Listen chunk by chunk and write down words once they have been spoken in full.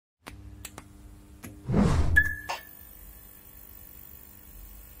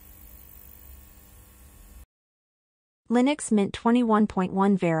Linux Mint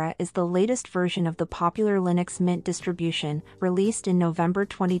 21.1 Vera is the latest version of the popular Linux Mint distribution, released in November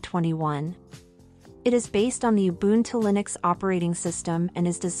 2021. It is based on the Ubuntu Linux operating system and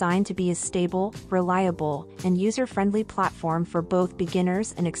is designed to be a stable, reliable, and user-friendly platform for both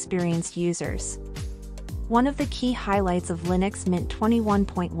beginners and experienced users. One of the key highlights of Linux Mint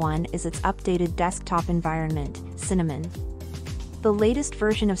 21.1 is its updated desktop environment, Cinnamon. The latest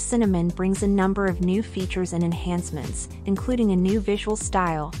version of Cinnamon brings a number of new features and enhancements, including a new visual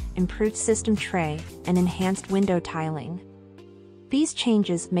style, improved system tray, and enhanced window tiling. These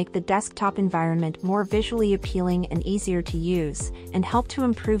changes make the desktop environment more visually appealing and easier to use, and help to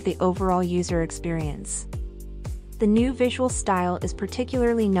improve the overall user experience. The new visual style is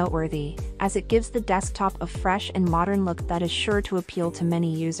particularly noteworthy, as it gives the desktop a fresh and modern look that is sure to appeal to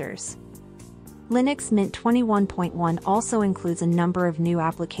many users. Linux Mint 21.1 also includes a number of new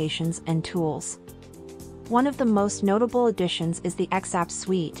applications and tools. One of the most notable additions is the XApp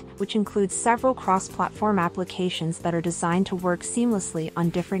Suite, which includes several cross-platform applications that are designed to work seamlessly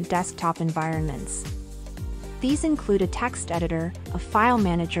on different desktop environments. These include a text editor, a file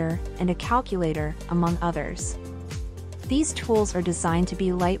manager, and a calculator, among others. These tools are designed to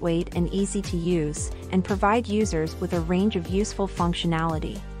be lightweight and easy to use, and provide users with a range of useful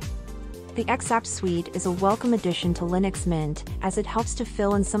functionality. The XApp Suite is a welcome addition to Linux Mint, as it helps to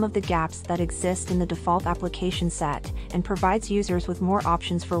fill in some of the gaps that exist in the default application set, and provides users with more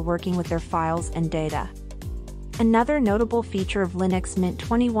options for working with their files and data. Another notable feature of Linux Mint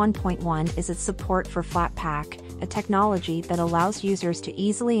 21.1 is its support for Flatpak, a technology that allows users to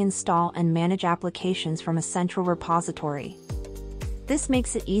easily install and manage applications from a central repository. This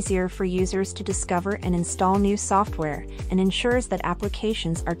makes it easier for users to discover and install new software, and ensures that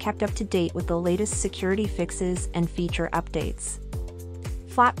applications are kept up to date with the latest security fixes and feature updates.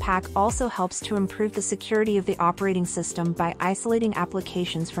 Flatpak also helps to improve the security of the operating system by isolating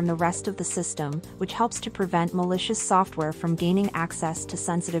applications from the rest of the system, which helps to prevent malicious software from gaining access to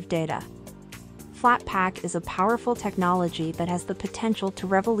sensitive data. Flatpak is a powerful technology that has the potential to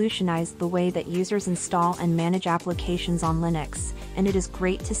revolutionize the way that users install and manage applications on Linux, and it is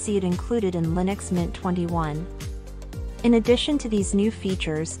great to see it included in Linux Mint 21. In addition to these new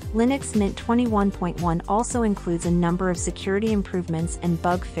features, Linux Mint 21.1 also includes a number of security improvements and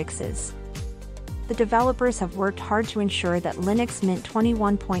bug fixes. The developers have worked hard to ensure that Linux Mint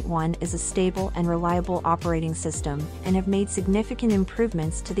 21.1 is a stable and reliable operating system, and have made significant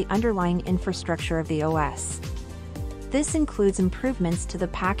improvements to the underlying infrastructure of the OS. This includes improvements to the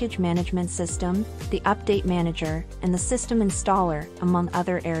package management system, the update manager, and the system installer, among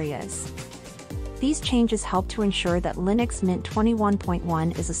other areas. These changes help to ensure that Linux Mint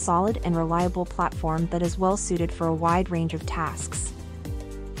 21.1 is a solid and reliable platform that is well suited for a wide range of tasks.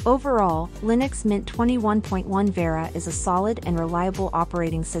 Overall, Linux Mint 21.1 Vera is a solid and reliable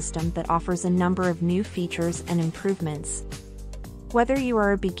operating system that offers a number of new features and improvements. Whether you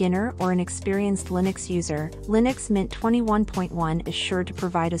are a beginner or an experienced Linux user, Linux Mint 21.1 is sure to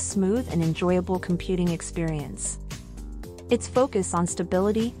provide a smooth and enjoyable computing experience. Its focus on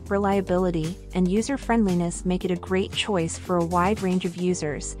stability, reliability, and user-friendliness make it a great choice for a wide range of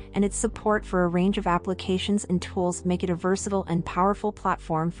users, and its support for a range of applications and tools make it a versatile and powerful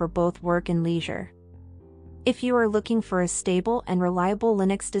platform for both work and leisure. If you are looking for a stable and reliable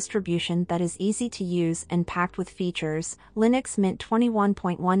Linux distribution that is easy to use and packed with features, Linux Mint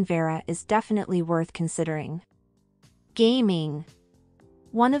 21.1 Vera is definitely worth considering. Gaming.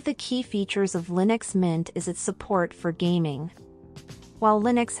 One of the key features of Linux Mint is its support for gaming. While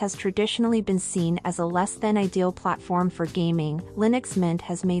Linux has traditionally been seen as a less-than-ideal platform for gaming, Linux Mint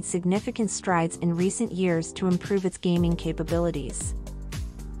has made significant strides in recent years to improve its gaming capabilities.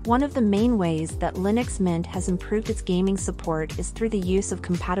 One of the main ways that Linux Mint has improved its gaming support is through the use of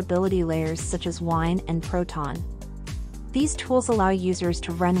compatibility layers such as Wine and Proton. These tools allow users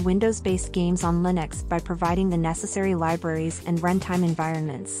to run Windows-based games on Linux by providing the necessary libraries and runtime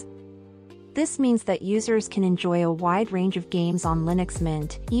environments. This means that users can enjoy a wide range of games on Linux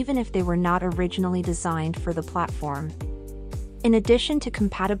Mint, even if they were not originally designed for the platform. In addition to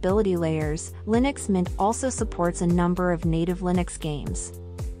compatibility layers, Linux Mint also supports a number of native Linux games.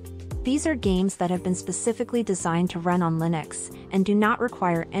 These are games that have been specifically designed to run on Linux, and do not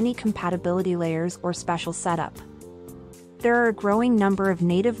require any compatibility layers or special setup. There are a growing number of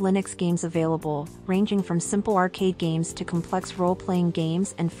native Linux games available, ranging from simple arcade games to complex role-playing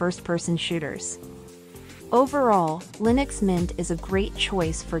games and first-person shooters. Overall, Linux Mint is a great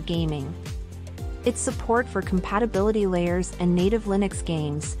choice for gaming. Its support for compatibility layers and native Linux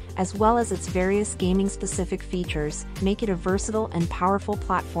games, as well as its various gaming-specific features, make it a versatile and powerful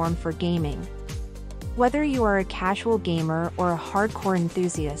platform for gaming. Whether you are a casual gamer or a hardcore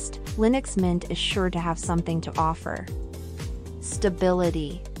enthusiast, Linux Mint is sure to have something to offer.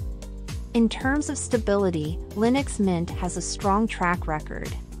 Stability. In terms of stability, Linux Mint has a strong track record.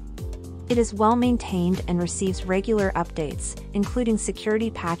 It is well maintained and receives regular updates, including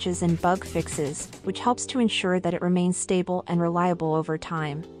security patches and bug fixes, which helps to ensure that it remains stable and reliable over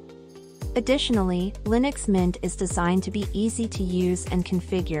time. Additionally, Linux Mint is designed to be easy to use and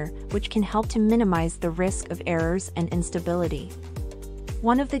configure, which can help to minimize the risk of errors and instability.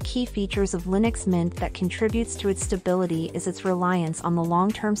 One of the key features of Linux Mint that contributes to its stability is its reliance on the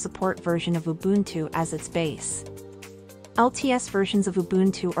long-term support version of Ubuntu as its base. LTS versions of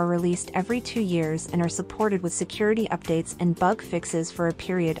Ubuntu are released every 2 years and are supported with security updates and bug fixes for a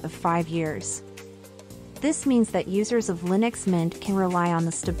period of 5 years. This means that users of Linux Mint can rely on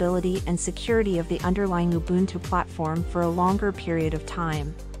the stability and security of the underlying Ubuntu platform for a longer period of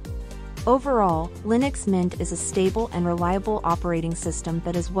time. Overall, Linux Mint is a stable and reliable operating system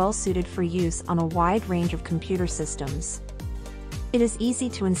that is well suited for use on a wide range of computer systems. It is easy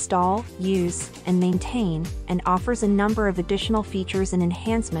to install, use, and maintain, and offers a number of additional features and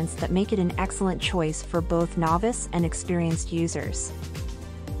enhancements that make it an excellent choice for both novice and experienced users.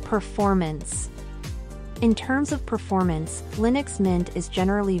 Performance. In terms of performance, Linux Mint is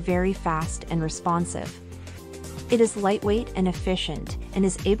generally very fast and responsive. It is lightweight and efficient, and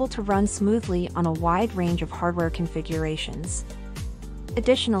is able to run smoothly on a wide range of hardware configurations.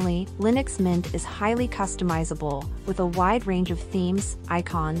 Additionally, Linux Mint is highly customizable, with a wide range of themes,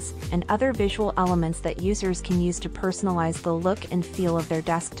 icons, and other visual elements that users can use to personalize the look and feel of their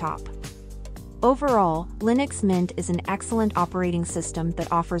desktop. Overall, Linux Mint is an excellent operating system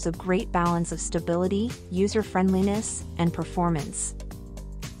that offers a great balance of stability, user-friendliness, and performance.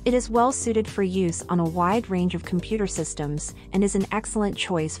 It is well suited for use on a wide range of computer systems and is an excellent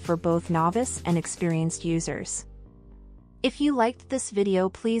choice for both novice and experienced users. If you liked this video,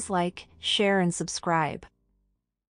 please like, share, and subscribe.